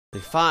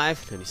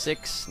95,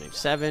 96,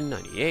 97,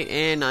 98,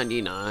 and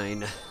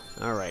 99.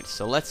 Alright,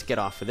 so let's get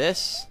off of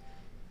this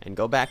and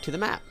go back to the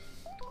map.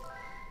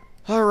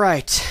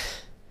 Alright.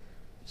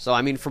 So,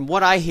 I mean, from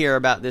what I hear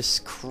about this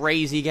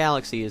crazy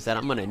galaxy is that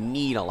I'm gonna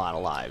need a lot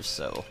of lives,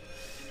 so...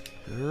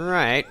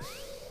 Alright.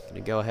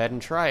 Gonna go ahead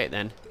and try it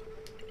then.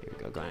 Here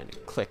we go, go ahead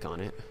and click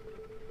on it.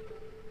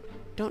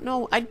 Don't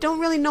know, I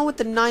don't really know what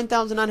the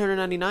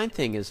 9,999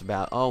 thing is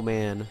about. Oh,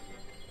 man.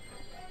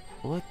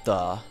 What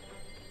the...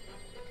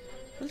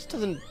 This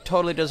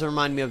totally doesn't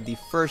remind me of the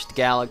first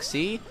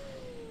galaxy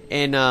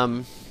in,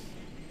 what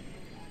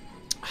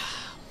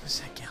was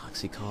that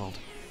galaxy called?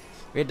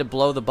 We had to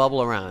blow the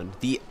bubble around.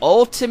 The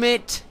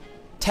ultimate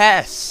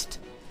test!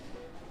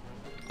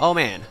 Oh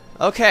man,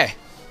 okay.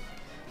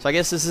 So I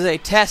guess this is a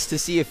test to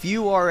see if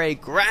you are a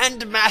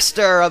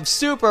Grandmaster of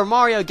Super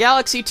Mario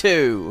Galaxy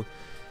 2!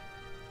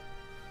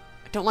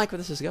 I don't like where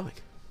this is going.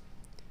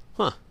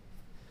 Huh.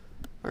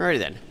 Alrighty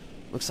then.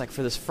 Looks like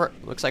for the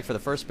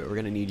first bit we're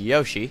gonna need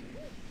Yoshi.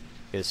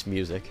 This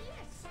music.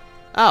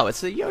 Oh,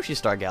 it's the Yoshi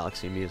Star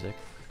Galaxy music.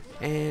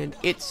 And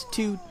it's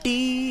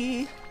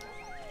 2D.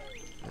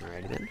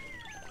 Alrighty then.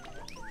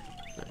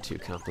 Not too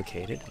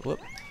complicated. Whoop.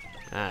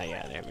 Ah,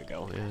 yeah, there we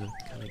go. Yeah,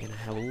 kinda gonna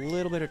have a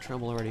little bit of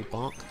trouble already.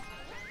 Bonk.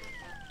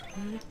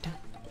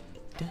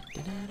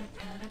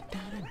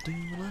 Do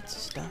lots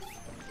of stuff.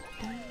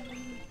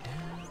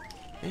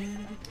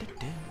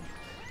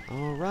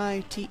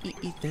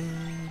 Alrighty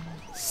then.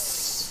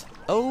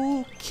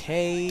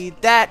 Okay,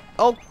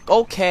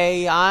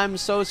 okay, I'm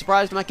so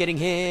surprised I'm not getting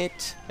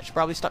hit. I should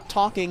probably stop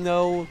talking,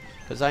 though,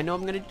 because I know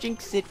I'm gonna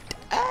jinx it.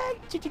 I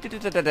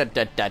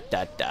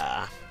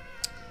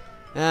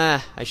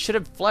should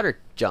have flutter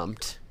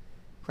jumped.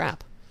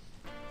 Crap.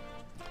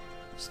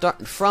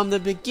 Starting from the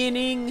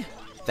beginning,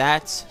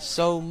 that's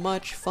so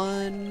much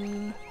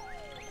fun.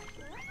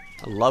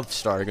 I love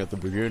starting at the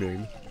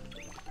beginning.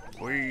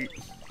 Wait.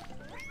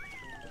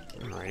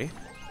 Alrighty.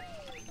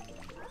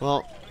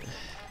 Well...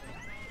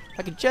 If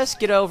I could just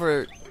get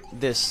over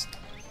this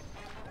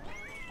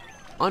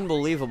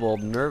unbelievable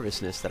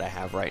nervousness that I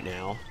have right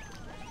now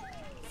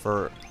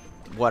for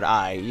what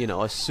I,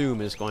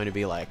 assume is going to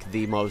be like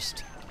the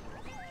most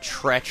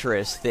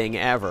treacherous thing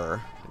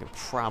ever, I could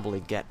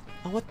probably get...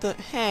 Oh, what the...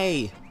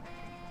 Hey!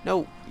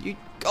 No, you...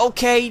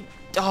 Okay!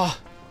 Oh!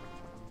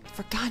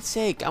 For God's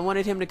sake, I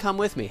wanted him to come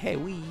with me. Hey,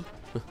 wee.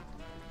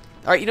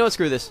 Alright, you know what?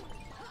 Screw this.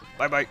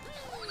 Bye-bye.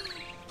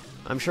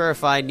 I'm sure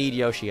if I need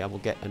Yoshi, I will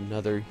get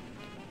another...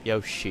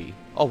 Yoshi.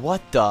 Oh,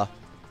 what the?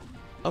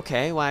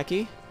 Okay,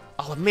 wacky.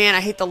 Oh, man, I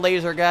hate the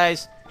laser,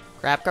 guys.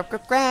 Crap, crap,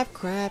 crap, crap,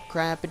 crap,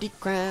 crappity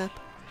crap.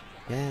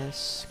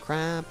 Yes,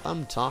 crap.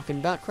 I'm talking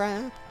about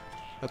crap.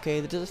 Okay,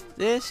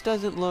 this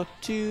doesn't look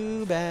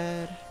too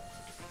bad.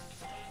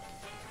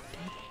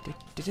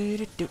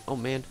 Oh,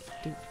 man.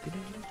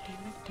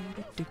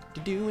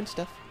 Doing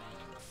stuff.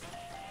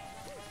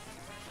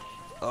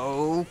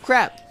 Oh,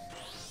 crap.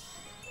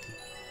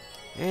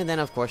 And then,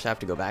 of course, I have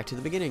to go back to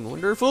the beginning.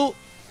 Wonderful.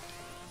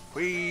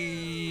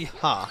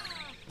 Wee-ha.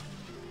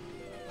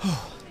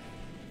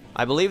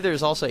 I believe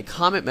there's also a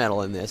comet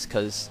medal in this,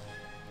 because...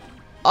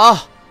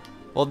 Oh!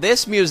 Well,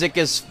 this music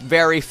is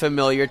very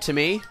familiar to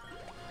me.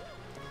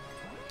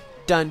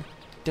 Dun,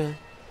 dun.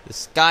 The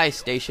Sky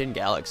Station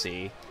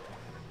Galaxy.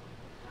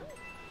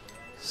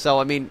 So,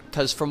 I mean,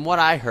 because from what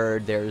I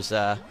heard, there's,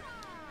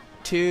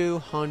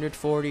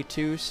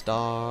 242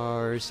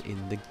 stars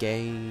in the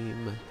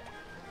game.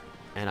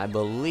 And I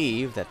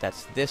believe that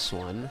that's this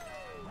one.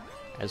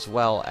 As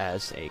well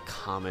as a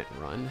comet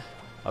run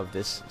of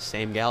this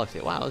same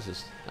galaxy. Wow, that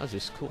was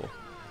just cool.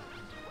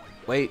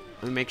 Wait,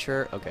 let me make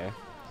sure. Okay.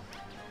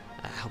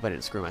 I hope I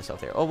didn't screw myself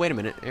there. Oh, wait a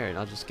minute. Alright,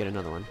 I'll just get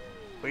another one.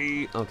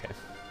 Wait. Okay.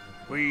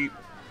 Wait.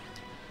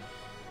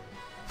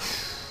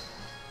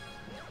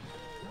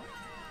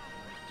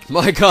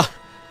 My God.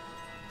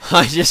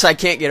 I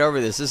can't get over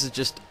this. This is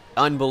just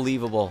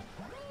unbelievable.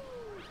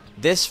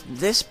 This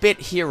bit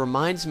here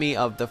reminds me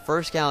of the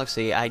first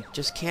galaxy. I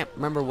just can't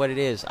remember what it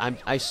is.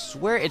 I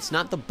swear it's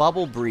not the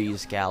Bubble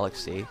Breeze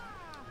galaxy.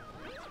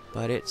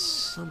 But it's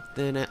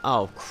something...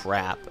 Oh,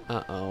 crap.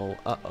 Uh-oh.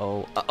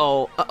 Uh-oh.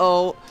 Uh-oh.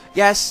 Uh-oh.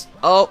 Yes.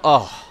 Oh.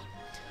 Oh.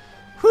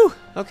 Whew.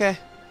 Okay.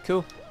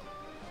 Cool.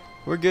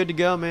 We're good to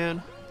go,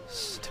 man.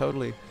 It's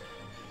totally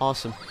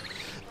awesome.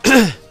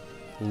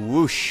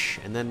 Whoosh.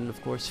 And then,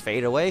 of course,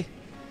 fade away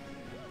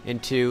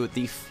into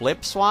the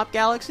Flip Swap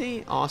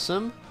galaxy.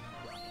 Awesome.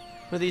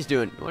 What are these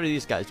doing? What are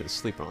these guys doing?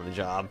 Sleeping on the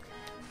job.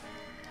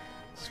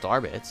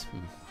 Star bits.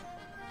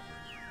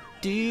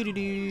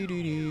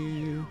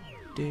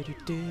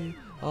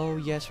 Oh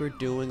yes, we're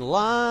doing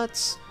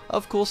lots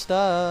of cool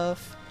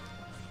stuff.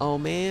 Oh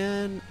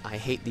man, I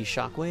hate these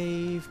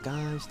shockwave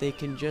guys. They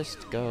can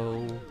just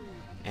go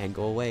and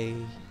go away.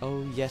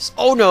 Oh yes.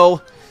 Oh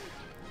no.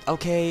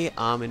 Okay,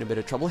 I'm in a bit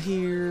of trouble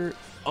here.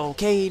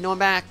 Okay, no, I'm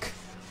back.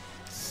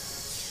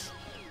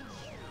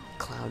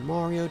 Clown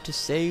Mario to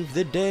save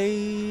the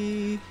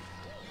day.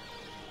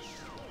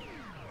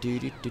 Do.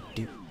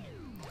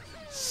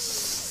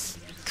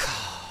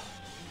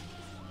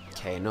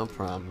 Okay, no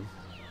problem.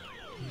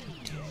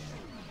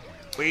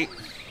 Wait.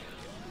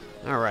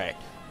 Alright.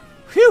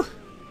 Whew!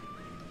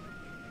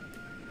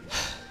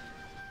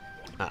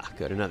 Ah,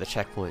 good. Another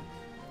checkpoint.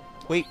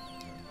 Wait.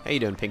 How you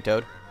doing, Pink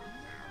Toad?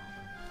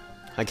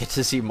 I get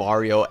to see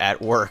Mario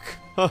at work.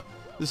 Huh.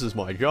 This is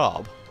my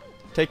job.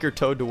 Take your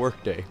Toad to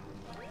work day.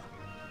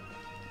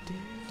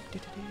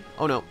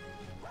 Oh, no.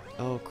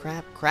 Oh,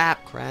 crap,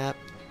 crap, crap.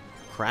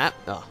 Crap.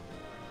 Oh.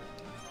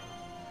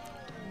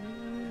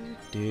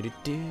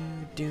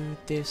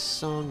 This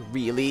song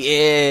really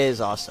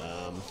is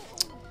awesome.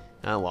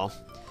 Oh, well.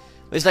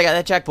 At least I got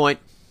that checkpoint.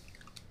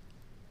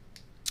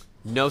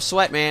 No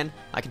sweat, man.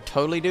 I can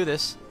totally do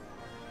this.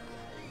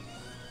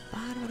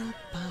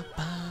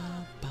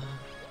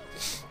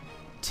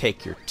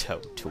 Take your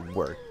Toad to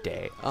work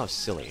day. Oh,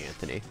 silly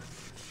Anthony.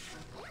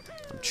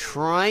 I'm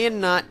trying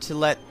not to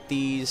let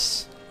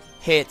these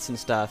hits and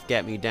stuff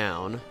get me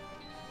down,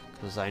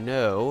 because I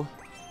know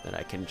that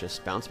I can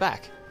just bounce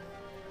back.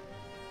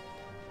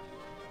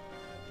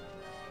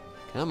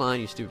 Come on,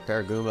 you stupid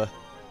Paragoomba.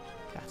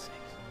 God's sake.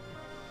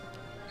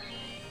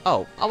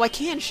 Oh, I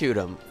can shoot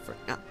him.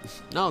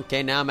 No,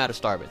 okay, now I'm out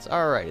of starbits.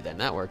 Alrighty then,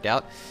 that worked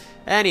out.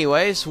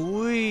 Anyways,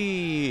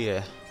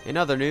 in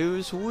other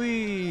news,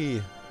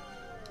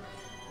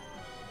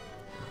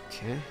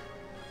 Okay.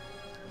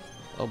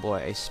 Oh boy,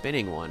 a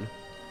spinning one.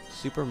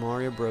 Super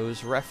Mario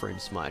Bros.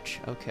 Reference much.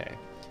 Okay.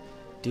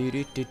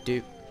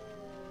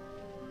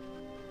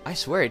 I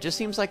swear, it just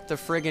seems like the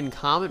friggin'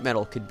 Comet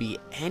Medal could be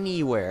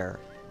anywhere.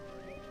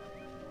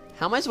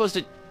 How am I supposed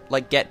to,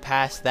 like, get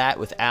past that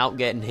without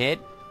getting hit?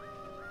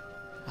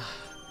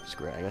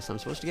 Screw it, I guess I'm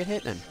supposed to get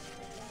hit then.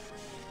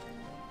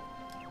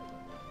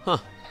 Huh.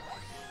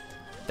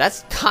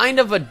 That's kind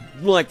of a,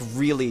 like,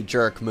 really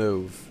jerk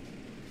move.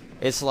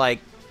 It's like,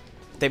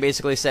 they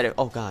basically said,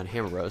 oh god,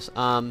 Hammer Bros.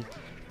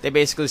 They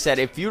basically said,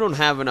 if you don't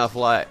have enough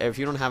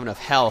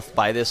health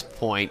by this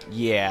point,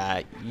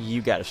 yeah,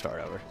 you gotta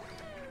start over.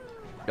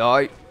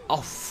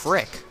 Oh,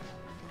 frick.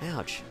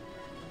 Ouch.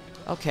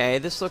 Okay,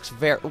 this looks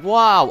very...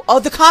 Wow! Oh,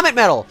 the Comet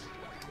Medal!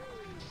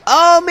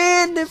 Oh,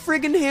 man! The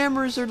friggin'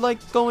 hammers are,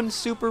 like, going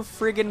super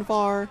friggin'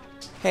 far.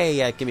 Hey,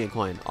 yeah, give me a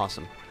coin.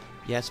 Awesome.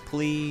 Yes,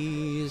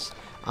 please.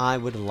 I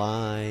would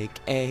like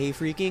a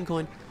freaking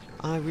coin.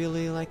 I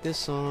really like this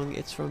song.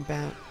 It's from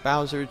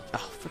Bowser... Oh,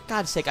 for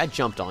God's sake, I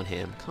jumped on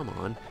him. Come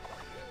on.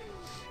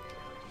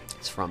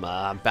 It's from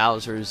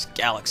Bowser's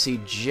Galaxy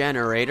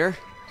Generator.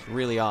 It's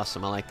really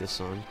awesome. I like this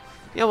song.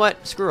 You know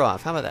what? Screw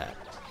off. How about that?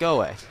 Go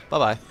away.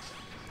 Bye-bye.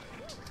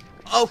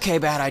 Okay,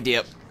 bad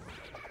idea.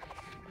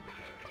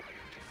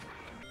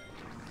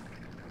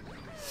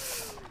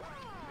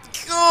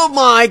 Oh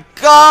my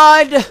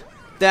god!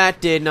 That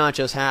did not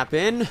just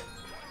happen.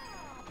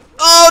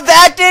 Oh,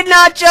 that did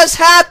not just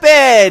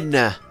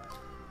happen!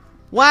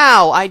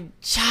 Wow, I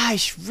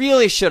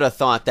really should have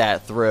thought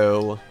that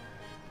through.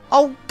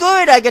 Oh,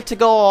 good! I get to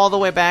go all the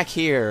way back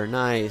here.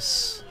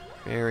 Nice.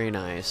 Very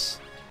nice.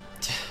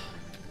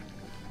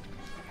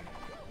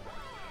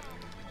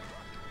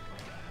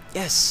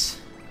 Yes!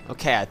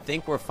 Okay, I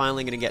think we're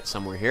finally going to get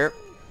somewhere here.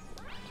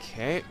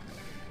 Okay.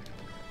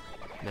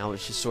 Now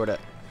let's just sort of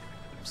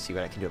see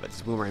what I can do about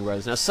this Boomerang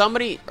Bros. Now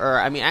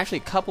actually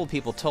a couple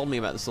people told me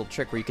about this little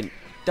trick where you can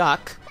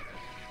duck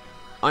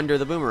under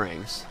the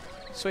boomerangs.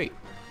 Sweet.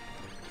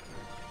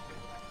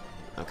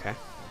 Okay.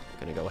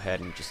 Gonna go ahead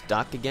and just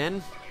duck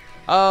again.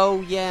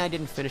 Oh, yeah, I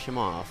didn't finish him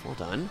off. Well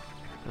done.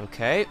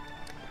 Okay.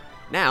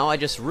 Now I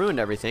just ruined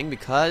everything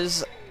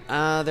because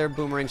their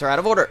boomerangs are out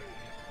of order.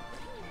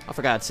 Oh,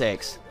 for God's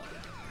sakes.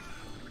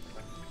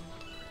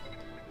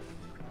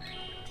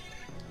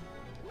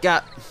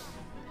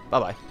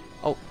 Bye-bye.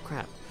 Oh,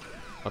 crap.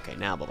 Okay,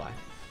 now bye-bye.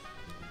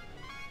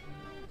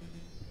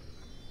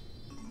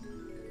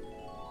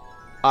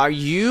 Are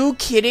you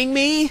kidding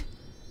me?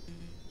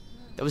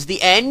 That was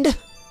the end?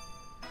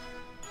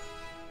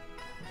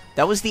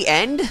 That was the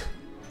end?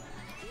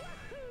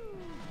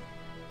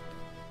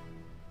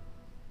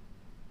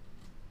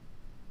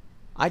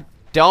 I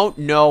don't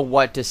know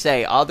what to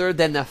say other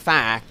than the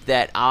fact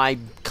that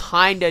I'm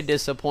kinda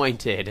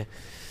disappointed.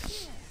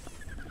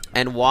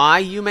 And why,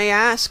 you may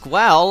ask?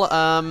 Well,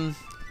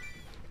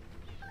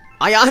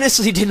 I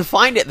honestly didn't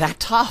find it that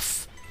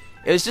tough.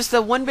 It was just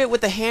the one bit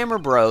with the Hammer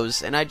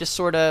Bros, and I just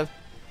sort of,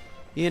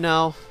 you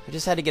know, I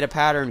just had to get a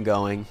pattern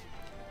going.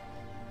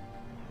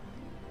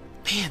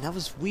 Man, that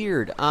was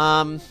weird.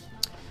 Well,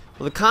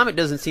 the comet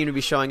doesn't seem to be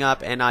showing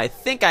up, and I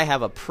think I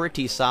have a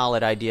pretty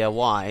solid idea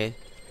why.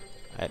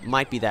 It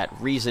might be that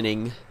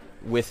reasoning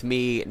with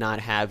me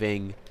not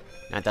having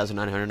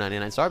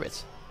 9,999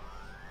 starbits.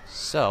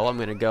 So, I'm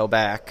going to go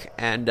back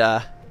and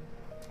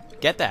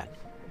get that.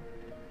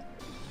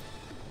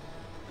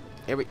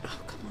 Here we... Oh,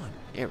 come on.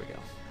 There we go.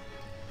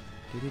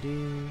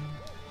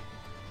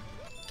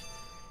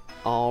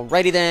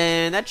 Alrighty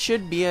then. That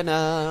should be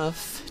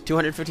enough.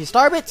 250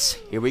 starbits.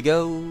 Here we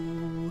go.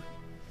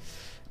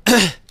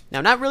 Now,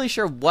 I'm not really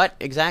sure what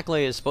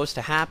exactly is supposed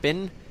to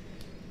happen.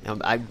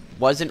 I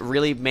wasn't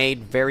really made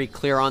very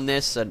clear on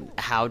this and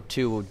how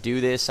to do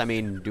this. I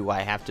mean, do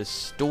I have to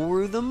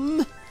store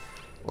them?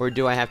 Or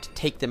do I have to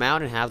take them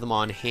out and have them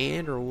on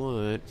hand, or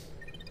what?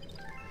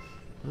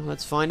 Well,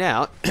 let's find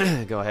out.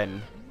 Go ahead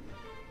and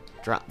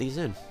drop these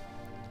in.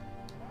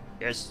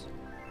 Yes,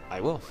 I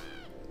will.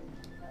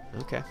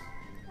 Okay.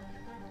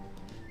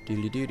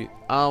 Doo-doo-doo-doo.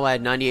 Oh, I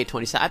had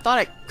 98.27. I thought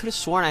I could have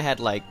sworn I had,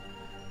 like...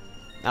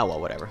 Oh, well,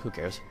 whatever. Who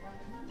cares?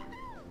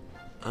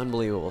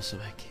 Unbelievable, so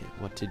I can't...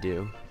 What to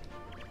do?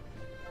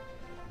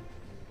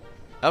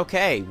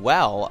 Okay,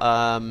 well,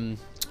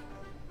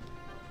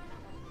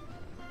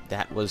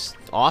 that was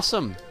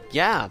awesome.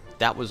 Yeah,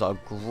 that was a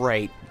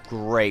great,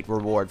 great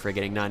reward for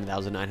getting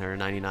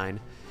 9,999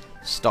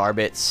 star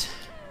bits.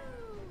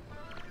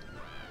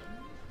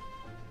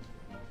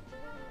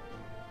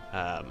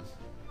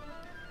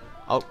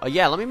 Oh,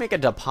 yeah, let me make a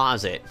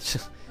deposit.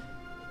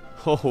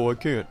 Oh, I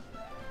can't.